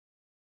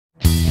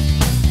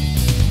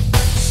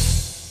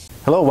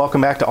Hello, welcome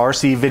back to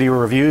RC Video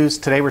Reviews.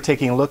 Today we're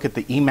taking a look at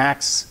the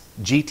Emax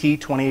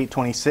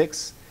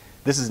GT2826.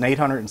 This is an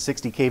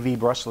 860 kV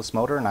brushless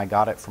motor and I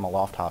got it from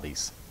Aloft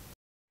Hobbies.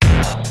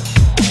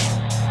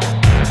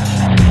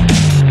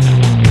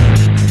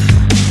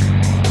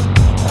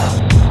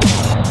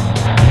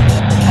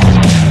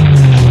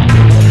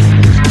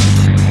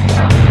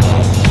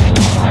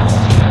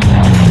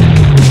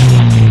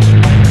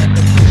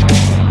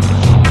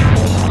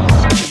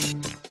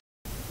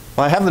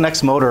 Well, I have the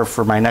next motor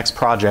for my next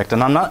project,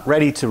 and I'm not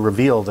ready to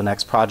reveal the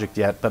next project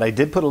yet, but I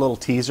did put a little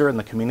teaser in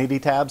the community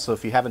tab, so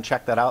if you haven't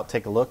checked that out,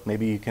 take a look.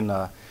 Maybe you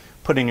can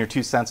put in your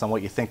 2 cents on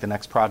what you think the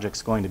next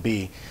project's going to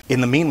be.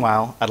 In the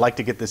meanwhile, I'd like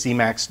to get this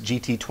Emax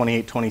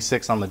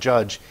GT2826 on the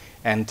judge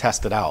and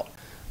test it out.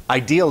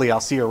 Ideally,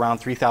 I'll see around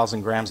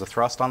 3,000 grams of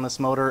thrust on this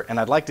motor, and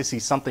I'd like to see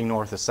something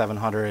north of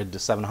 700 to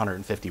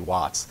 750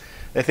 watts.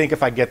 I think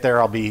if I get there,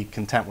 I'll be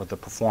content with the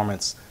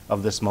performance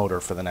of this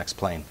motor for the next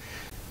plane.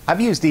 I've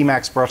used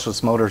Emax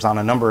brushless motors on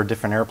a number of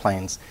different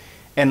airplanes,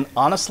 and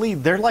honestly,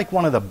 they're like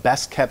one of the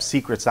best kept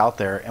secrets out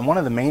there, and one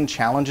of the main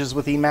challenges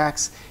with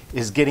Emax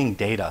is getting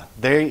data.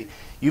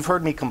 You've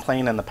heard me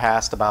complain in the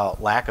past about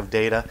lack of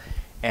data,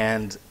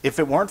 and if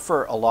it weren't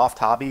for Aloft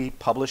Hobby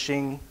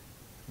publishing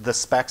the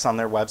specs on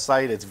their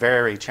website, it's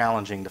very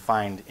challenging to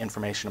find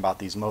information about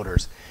these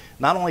motors.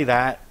 Not only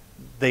that,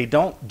 they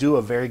don't do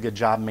a very good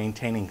job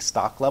maintaining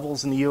stock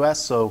levels in the US,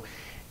 so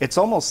it's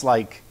almost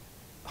like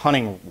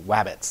hunting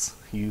rabbits.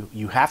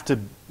 You have to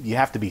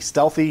be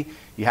stealthy,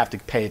 you have to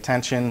pay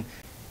attention,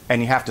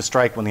 and you have to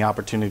strike when the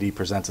opportunity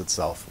presents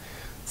itself.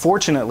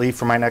 Fortunately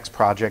for my next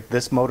project,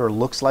 this motor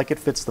looks like it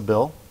fits the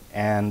bill,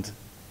 and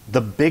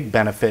the big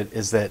benefit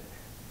is that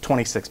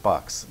 26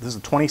 bucks. This is a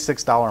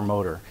 $26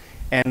 motor,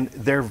 and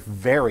they're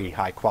very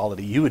high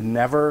quality. You would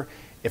never,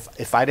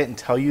 if I didn't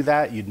tell you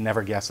that, you'd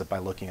never guess it by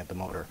looking at the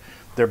motor.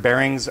 Their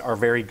bearings are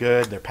very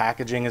good, their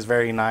packaging is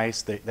very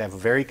nice, they have a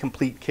very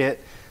complete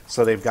kit,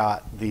 so they've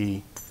got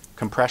the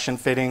compression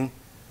fitting,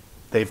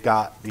 they've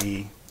got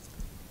the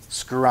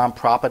screw-on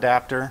prop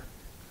adapter,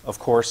 of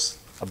course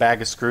a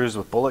bag of screws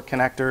with bullet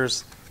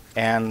connectors,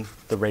 and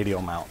the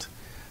radial mount.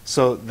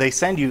 So they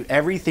send you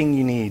everything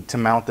you need to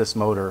mount this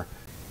motor,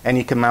 and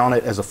you can mount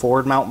it as a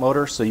forward mount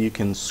motor, so you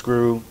can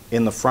screw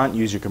in the front,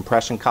 use your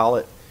compression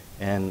collet,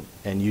 and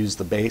use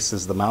the base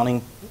as the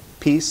mounting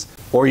piece,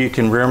 or you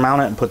can rear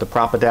mount it and put the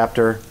prop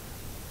adapter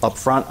up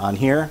front on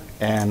here,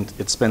 and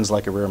it spins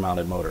like a rear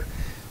mounted motor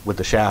with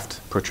the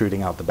shaft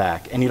protruding out the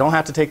back. And you don't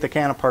have to take the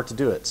can apart to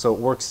do it, so it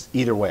works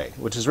either way,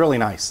 which is really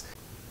nice.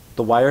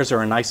 The wires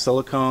are a nice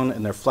silicone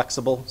and they're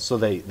flexible, so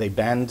they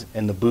bend,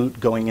 and the boot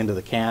going into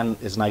the can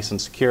is nice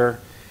and secure.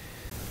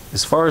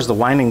 As far as the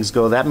windings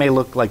go, that may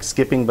look like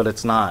skipping, but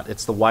it's not.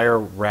 It's the wire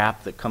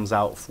wrap that comes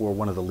out for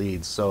one of the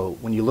leads. So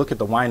when you look at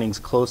the windings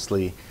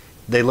closely,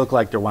 they look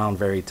like they're wound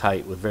very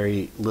tight with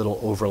very little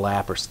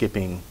overlap or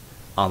skipping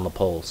on the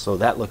pole. So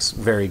that looks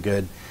very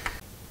good.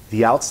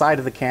 The outside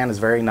of the can is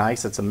very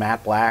nice. It's a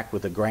matte black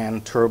with a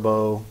Grand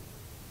Turbo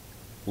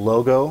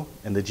logo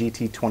and the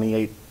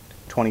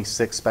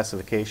GT2826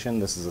 specification.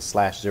 This is a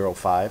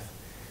 /05.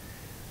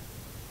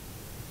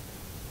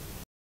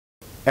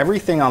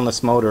 Everything on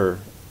this motor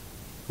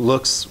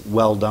looks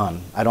well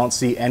done. I don't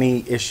see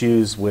any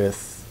issues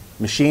with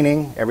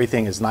machining.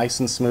 Everything is nice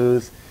and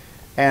smooth.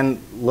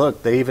 And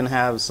look, they even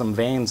have some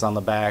vanes on the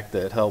back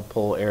that help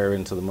pull air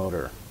into the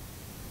motor.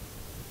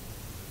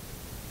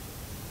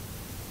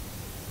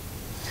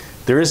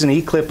 There is an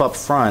E-clip up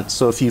front,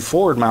 so if you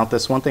forward mount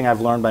this, one thing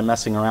I've learned by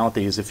messing around with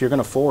these, if you're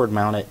going to forward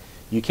mount it,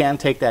 you can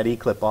take that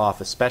E-clip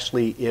off,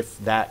 especially if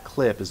that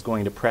clip is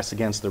going to press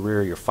against the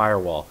rear of your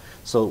firewall.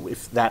 So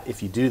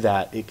if you do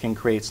that, it can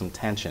create some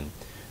tension.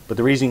 But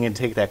the reason you can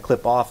take that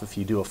clip off if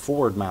you do a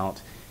forward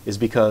mount is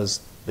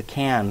because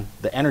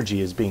the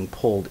energy is being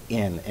pulled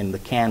in and the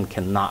can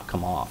cannot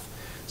come off.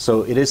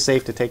 So it is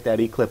safe to take that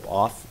E-clip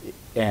off,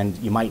 and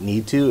you might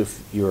need to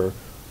if your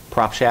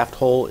prop shaft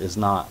hole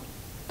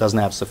doesn't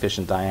have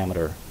sufficient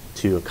diameter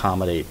to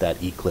accommodate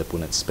that E-clip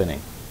when it's spinning.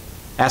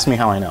 Ask me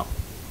how I know.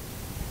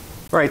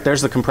 All right,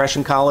 there's the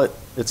compression collet.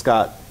 It's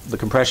got the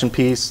compression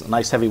piece, a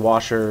nice heavy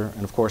washer,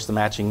 and of course the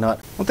matching nut.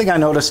 One thing I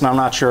noticed and I'm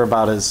not sure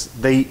about is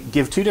they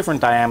give 2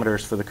 different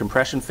diameters for the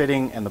compression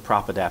fitting and the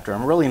prop adapter.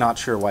 I'm really not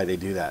sure why they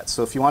do that.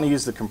 So if you want to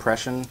use the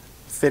compression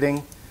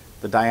fitting,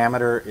 the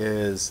diameter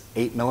is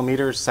 8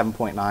 millimeters,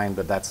 7.9,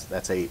 but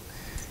that's 8.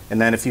 And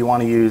then if you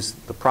want to use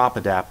the prop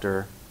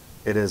adapter,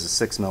 it is a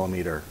 6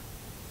 millimeter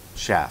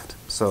shaft.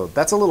 So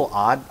that's a little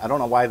odd. I don't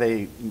know why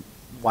they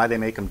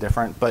make them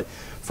different, but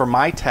for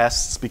my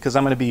tests, because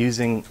I'm going to be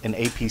using an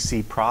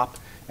APC prop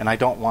and I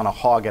don't want to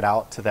hog it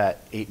out to that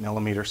 8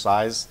 millimeter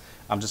size,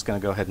 I'm just going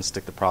to go ahead and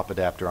stick the prop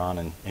adapter on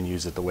and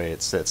use it the way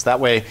it sits.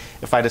 That way,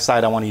 if I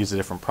decide I want to use a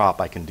different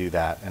prop, I can do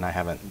that and I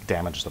haven't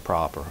damaged the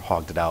prop or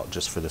hogged it out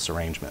just for this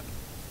arrangement.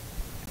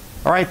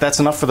 All right, that's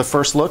enough for the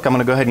first look. I'm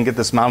going to go ahead and get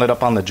this mounted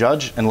up on the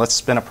judge, and let's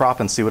spin a prop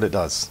and see what it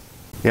does.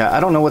 Yeah,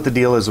 I don't know what the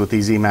deal is with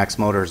these Emax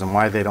motors and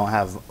why they don't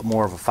have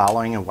more of a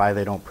following and why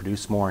they don't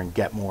produce more and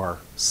get more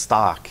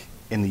stock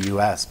in the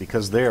US,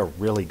 because they are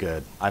really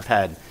good. I've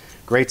had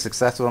great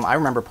success with them. I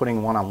remember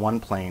putting one on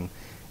one plane,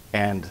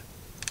 and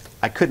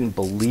I couldn't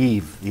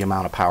believe the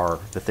amount of power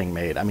the thing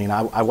made. I mean,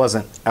 I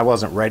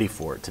wasn't ready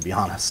for it, to be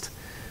honest.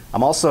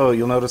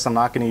 You'll notice I'm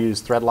not going to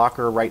use thread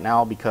locker right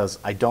now because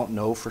I don't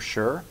know for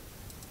sure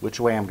which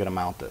way I'm going to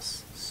mount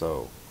this.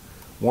 So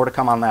more to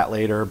come on that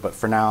later, but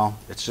for now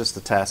it's just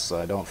a test, so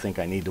I don't think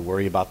I need to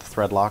worry about the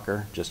thread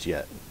locker just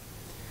yet.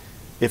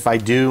 If I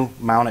do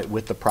mount it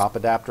with the prop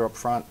adapter up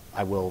front,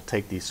 I will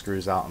take these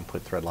screws out and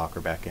put thread locker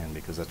back in,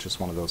 because that's just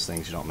one of those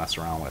things you don't mess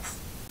around with.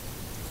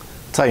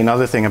 I'll tell you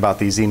another thing about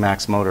these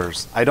Emax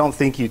motors. I don't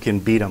think you can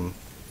beat them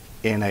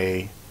in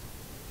a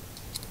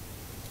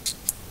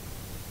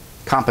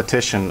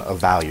competition of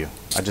value.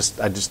 I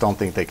just don't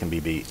think they can be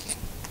beat.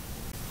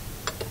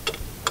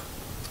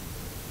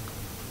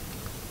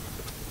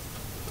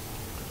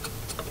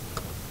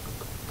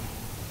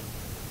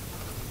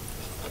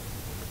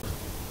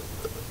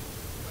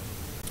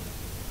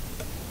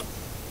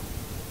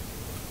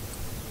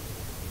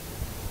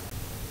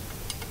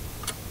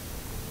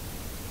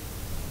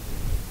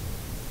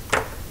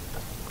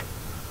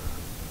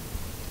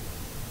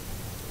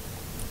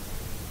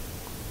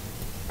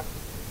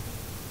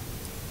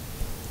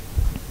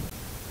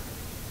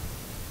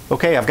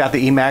 Okay, I've got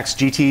the Emax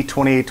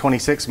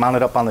GT2826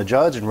 mounted up on the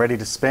judge and ready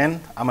to spin.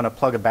 I'm going to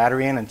plug a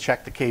battery in and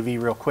check the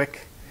kV real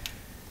quick.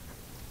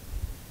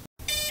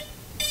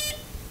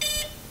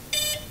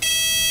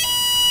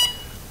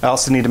 I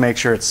also need to make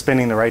sure it's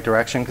spinning the right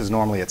direction, because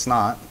normally it's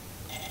not.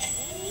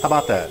 How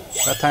about that?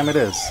 That time it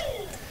is.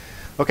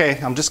 Okay,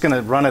 I'm just going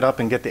to run it up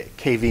and get the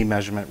kV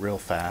measurement real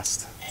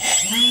fast.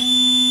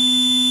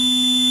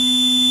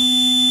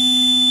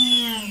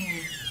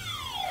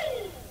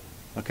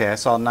 Okay, I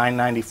saw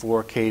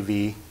 994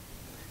 kV,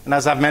 and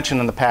as I've mentioned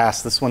in the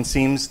past, this one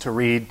seems to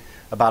read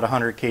about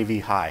 100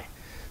 kV high,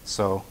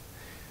 so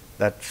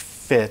that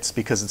fits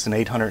because it's an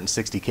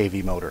 860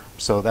 kV motor,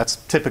 so that's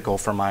typical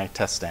for my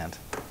test stand.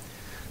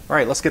 All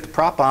right, let's get the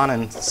prop on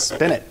and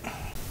spin it.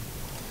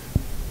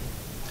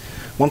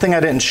 One thing I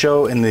didn't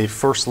show in the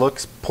first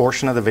look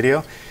portion of the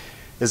video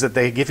is that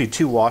they give you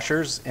two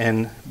washers,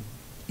 and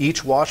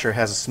each washer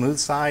has a smooth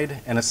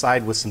side and a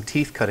side with some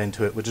teeth cut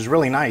into it, which is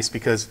really nice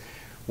because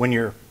when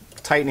you're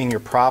tightening your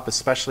prop,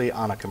 especially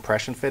on a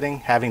compression fitting,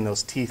 having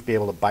those teeth be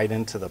able to bite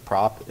into the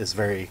prop is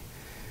very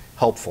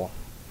helpful,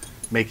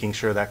 making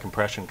sure that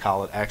compression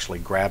collet actually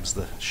grabs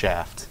the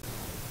shaft.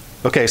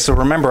 Okay, so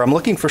remember, I'm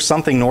looking for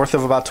something north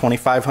of about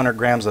 2,500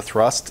 grams of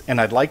thrust, and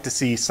I'd like to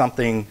see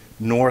something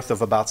north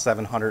of about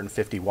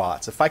 750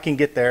 watts. If I can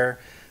get there,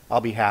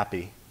 I'll be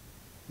happy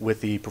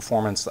with the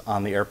performance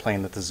on the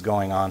airplane that this is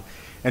going on.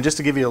 And just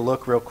to give you a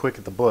look real quick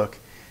at the book.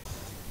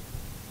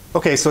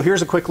 Okay, so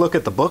here's a quick look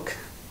at the book.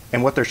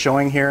 And what they're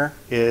showing here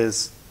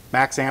is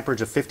max amperage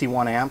of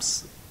 51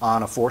 amps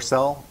on a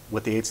 4-cell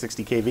with the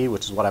 860 kV,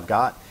 which is what I've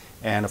got,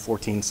 and a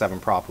 14.7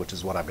 prop, which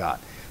is what I've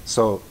got.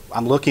 So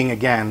I'm looking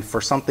again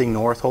for something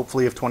north,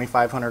 hopefully of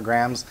 2,500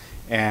 grams,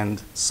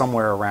 and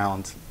somewhere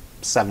around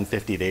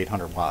 750 to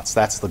 800 watts.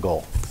 That's the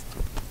goal.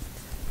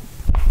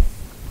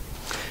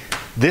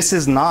 This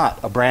is not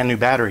a brand new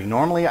battery.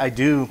 Normally I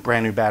do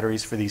brand new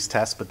batteries for these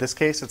tests, but this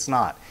case it's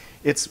not.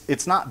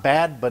 It's not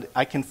bad, but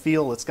I can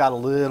feel it's got a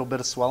little bit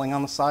of swelling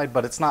on the side,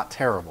 but it's not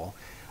terrible.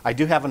 I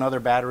do have another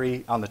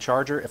battery on the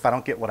charger. If I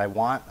don't get what I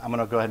want, I'm going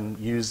to go ahead and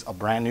use a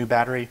brand new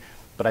battery,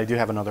 but I do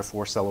have another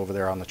 4-cell over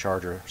there on the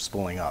charger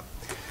spooling up.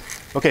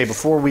 Okay,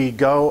 before we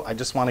go, I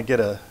just want to get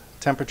a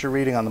temperature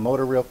reading on the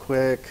motor real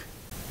quick.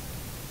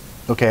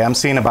 Okay, I'm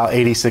seeing about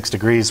 86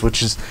 degrees,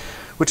 which is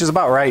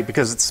about right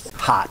because it's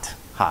hot.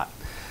 All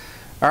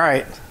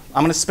right,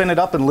 I'm going to spin it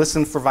up and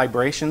listen for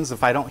vibrations.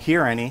 If I don't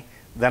hear any,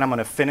 then I'm going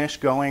to finish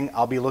going.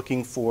 I'll be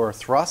looking for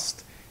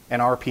thrust and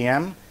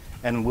RPM,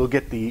 and we'll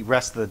get the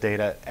rest of the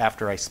data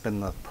after I spin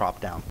the prop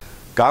down.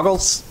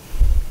 Goggles.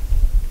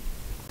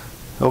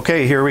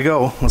 Okay, here we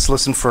go. Let's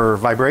listen for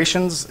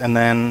vibrations, and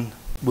then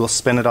we'll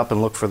spin it up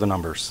and look for the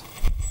numbers.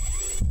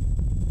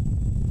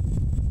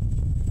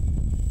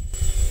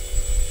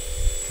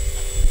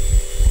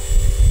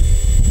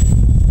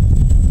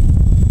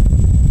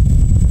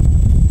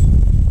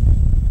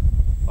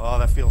 Oh,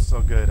 that feels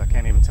so good. I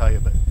can't even tell you,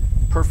 but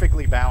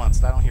perfectly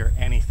balanced. I don't hear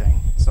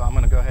anything. So I'm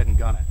going to go ahead and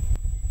gun it.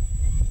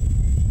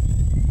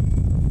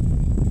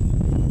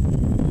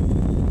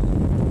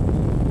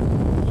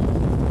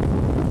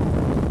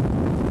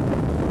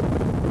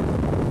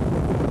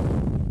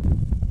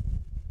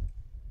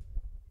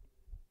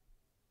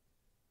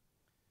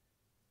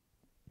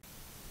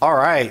 All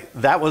right,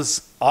 that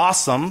was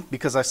awesome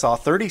because I saw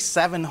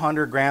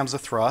 3,700 grams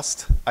of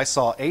thrust. I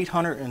saw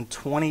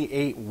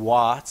 828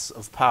 watts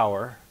of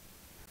power,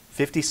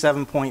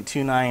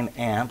 57.29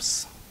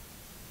 amps,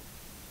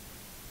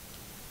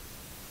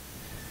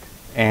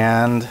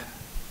 and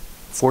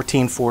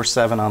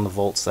 1447 on the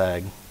volt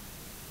sag.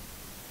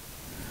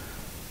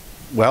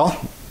 Well,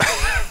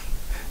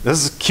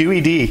 this is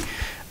QED.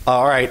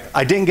 All right,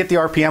 I didn't get the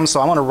RPM, so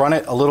I want to run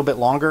it a little bit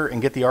longer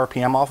and get the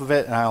RPM off of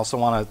it, and I also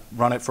want to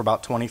run it for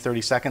about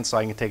 20-30 seconds so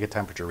I can take a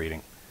temperature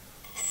reading.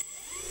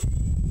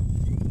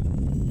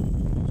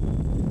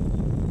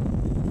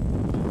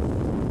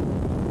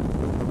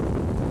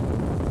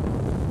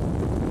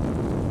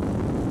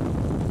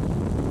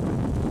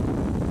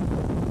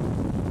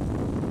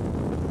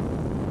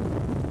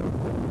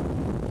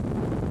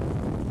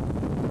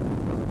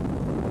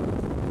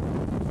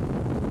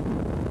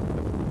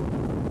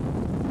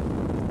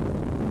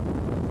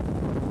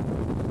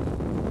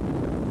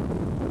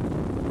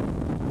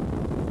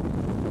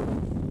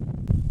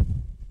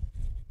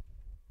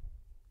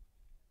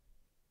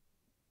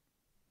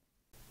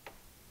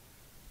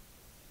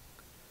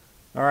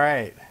 All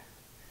right.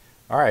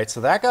 All right,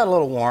 so that got a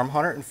little warm,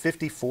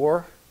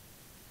 154.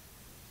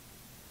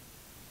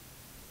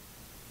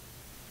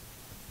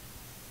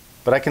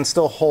 But I can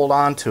still hold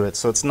on to it,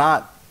 so it's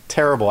not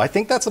terrible. I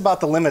think that's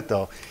about the limit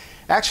though.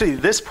 Actually,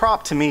 this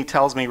prop to me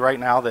tells me right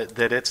now that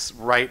it's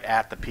right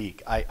at the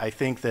peak. I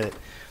think that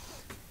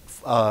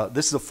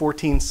this is a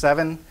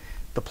 14.7.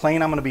 The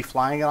plane I'm going to be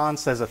flying it on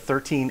says a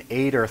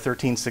 13.8 or a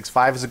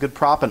 13.65 is a good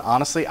prop, and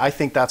honestly, I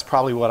think that's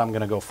probably what I'm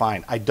going to go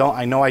find. I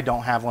know I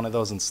don't have one of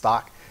those in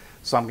stock,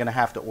 so I'm going to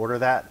have to order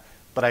that,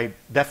 but I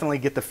definitely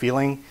get the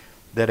feeling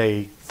that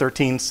a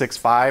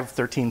 13.65,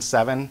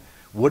 13.7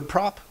 wood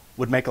prop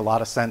would make a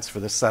lot of sense for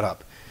this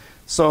setup.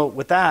 So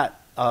with that,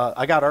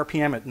 I got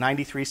RPM at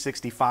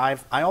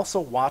 93.65. I also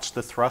watched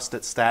the thrust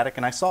at static,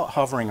 and I saw it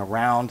hovering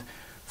around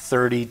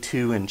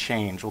 32 and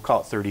change. We'll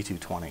call it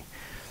 32.20.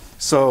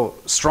 So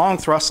strong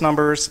thrust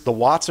numbers, the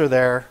watts are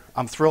there.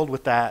 I'm thrilled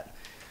with that.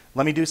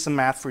 Let me do some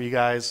math for you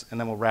guys, and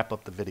then we'll wrap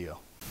up the video.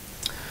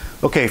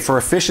 Okay, for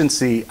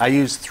efficiency, I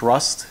use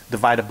thrust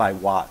divided by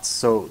watts.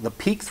 So the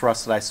peak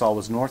thrust that I saw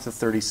was north of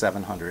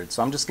 3,700.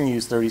 So I'm just going to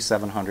use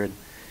 3,700.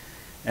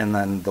 And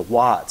then the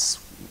watts,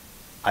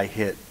 I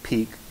hit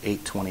peak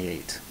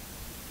 828.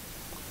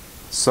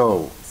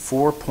 So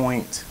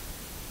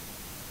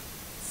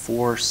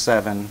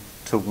 4.47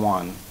 to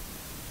 1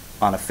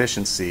 on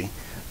efficiency.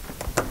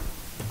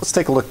 Let's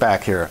take a look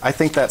back here. I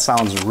think that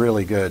sounds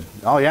really good.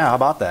 Oh yeah, how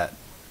about that?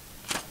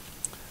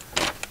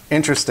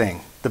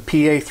 Interesting. The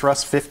PA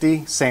thrust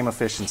 50, same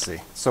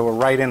efficiency. So we're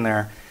right in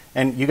there.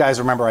 And you guys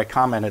remember I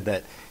commented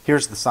that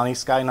here's the sunny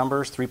sky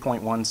numbers,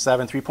 3.17,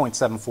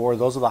 3.74.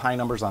 Those are the high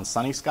numbers on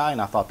sunny sky,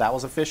 and I thought that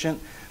was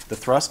efficient. The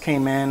thrust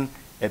came in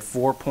at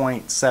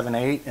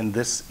 4.78, and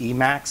this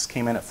Emax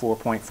came in at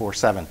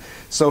 4.47.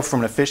 So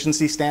from an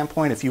efficiency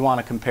standpoint, if you want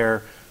to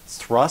compare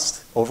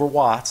thrust over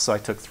watts, so I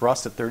took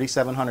thrust at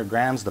 3,700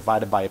 grams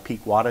divided by a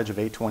peak wattage of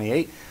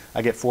 828,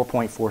 I get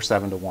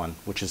 4.47 to 1,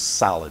 which is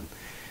solid.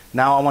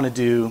 Now I want to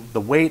do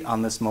the weight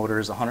on this motor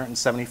is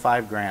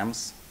 175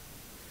 grams.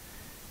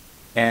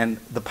 And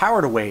the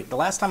power to weight, the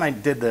last time I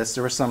did this,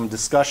 there was some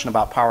discussion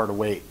about power to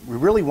weight. We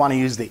really want to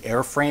use the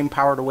airframe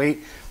power to weight,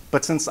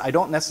 but since I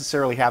don't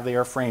necessarily have the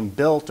airframe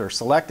built or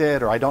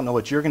selected, or I don't know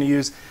what you're going to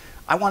use,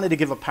 I wanted to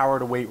give a power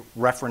to weight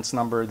reference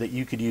number that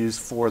you could use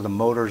for the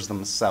motors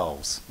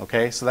themselves.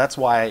 Okay, so that's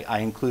why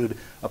I include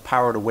a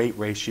power to weight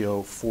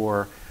ratio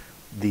for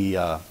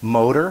the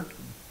motor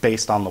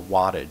based on the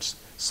wattage.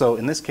 So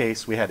in this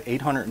case, we had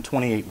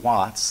 828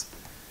 watts.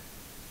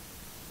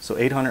 So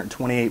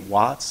 828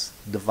 watts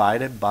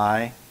divided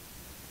by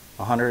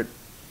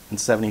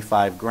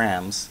 175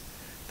 grams,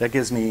 that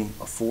gives me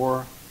a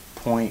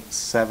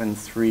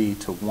 4.73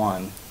 to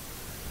 1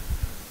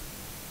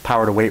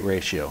 power to weight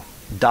ratio.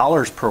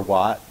 Dollars per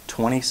watt,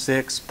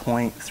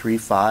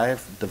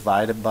 26.35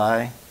 divided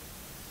by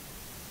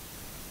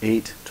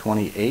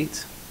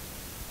 828.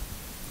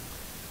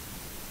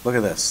 Look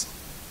at this,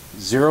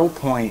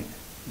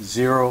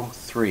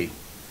 0.03.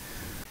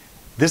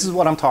 This is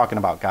what I'm talking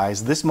about,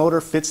 guys. This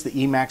motor fits the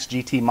Emax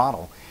GT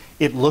model.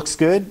 It looks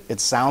good, it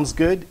sounds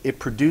good, it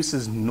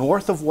produces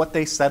north of what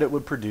they said it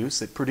would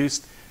produce. It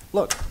produced,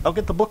 look, I'll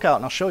get the book out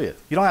and I'll show you.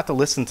 You don't have to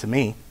listen to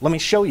me. Let me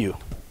show you.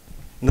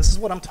 And this is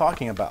what I'm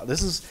talking about.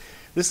 This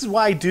is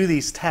why I do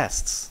these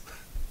tests.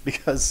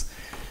 Because,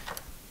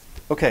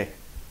 okay,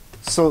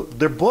 so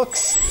their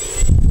books,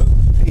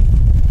 hey,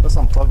 let's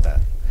unplug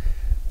that.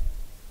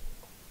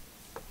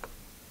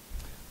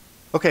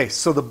 Okay,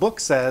 so the book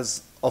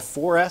says a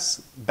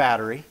 4S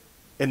battery,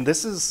 and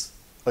this is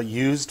a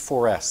used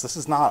 4S. This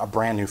is not a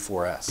brand new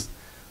 4S.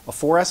 A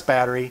 4S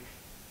battery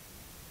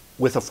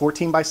with a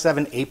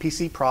 14x7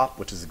 APC prop,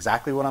 which is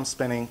exactly what I'm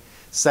spinning,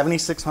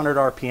 7,600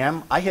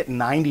 RPM. I hit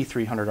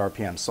 9,300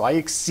 RPM, so I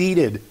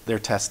exceeded their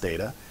test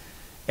data.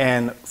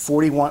 And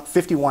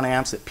 51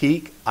 amps at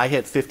peak, I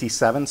hit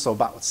 57, so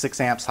about 6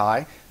 amps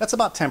high. That's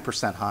about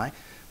 10% high.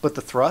 But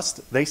the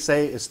thrust, they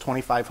say, is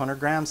 2,500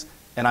 grams,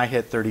 and I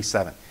hit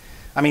 37.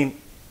 I mean,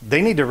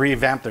 they need to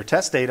revamp their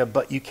test data,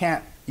 but you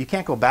can't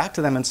go back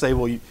to them and say,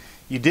 well,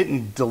 you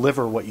didn't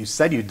deliver what you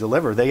said you'd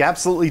deliver. They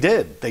absolutely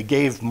did. They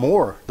gave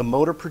more. The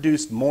motor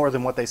produced more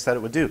than what they said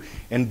it would do.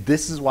 And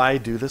this is why I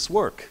do this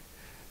work.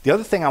 The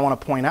other thing I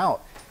want to point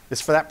out is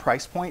for that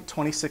price point,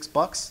 26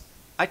 bucks,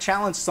 I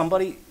challenge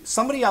somebody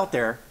out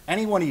there,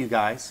 any one of you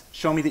guys,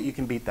 show me that you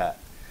can beat that.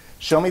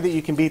 Show me that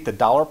you can beat the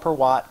dollar per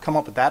watt, come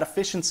up with that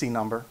efficiency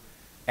number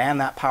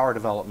and that power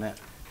development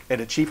at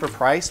a cheaper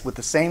price with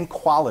the same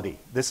quality.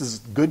 This is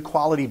good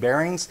quality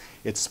bearings.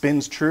 It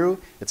spins true.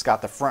 It's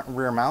got the front and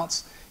rear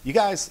mounts. You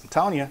guys, I'm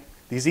telling you,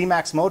 these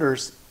Emax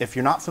motors, if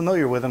you're not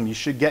familiar with them, you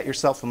should get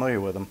yourself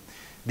familiar with them.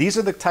 These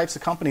are the types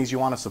of companies you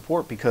want to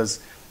support because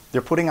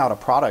they're putting out a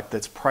product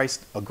that's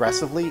priced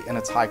aggressively and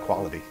it's high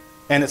quality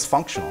and it's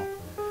functional.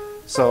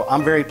 So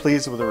I'm very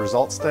pleased with the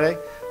results today.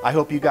 I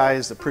hope you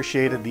guys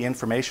appreciated the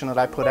information that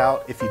I put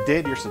out. If you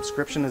did, your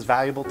subscription is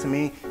valuable to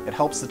me. It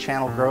helps the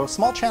channel grow.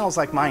 Small channels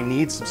like mine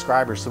need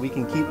subscribers so we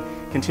can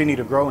continue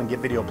to grow and get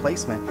video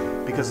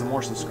placement, because the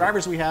more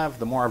subscribers we have,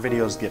 the more our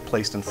videos get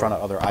placed in front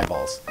of other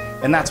eyeballs.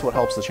 and that's what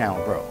helps the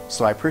channel grow.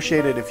 So I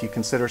appreciate it if you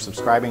consider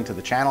subscribing to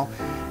the channel.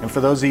 And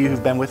for those of you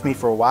who've been with me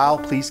for a while,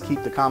 please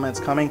keep the comments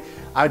coming.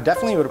 I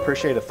definitely would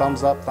appreciate a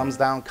thumbs up, thumbs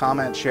down,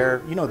 comment,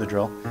 share, you know the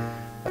drill.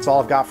 That's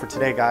all I've got for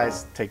today,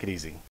 guys. Take it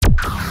easy.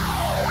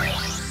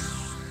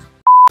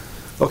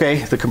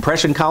 Okay, the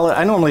compression collet,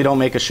 I normally don't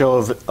make a show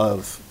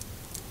of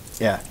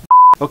yeah.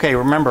 Okay,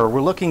 remember,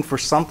 we're looking for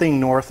something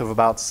north of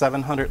about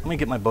 700, let me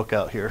get my book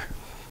out here.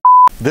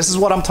 This is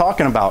what I'm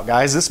talking about,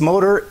 guys. This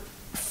motor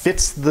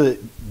fits the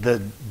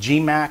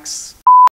G-Max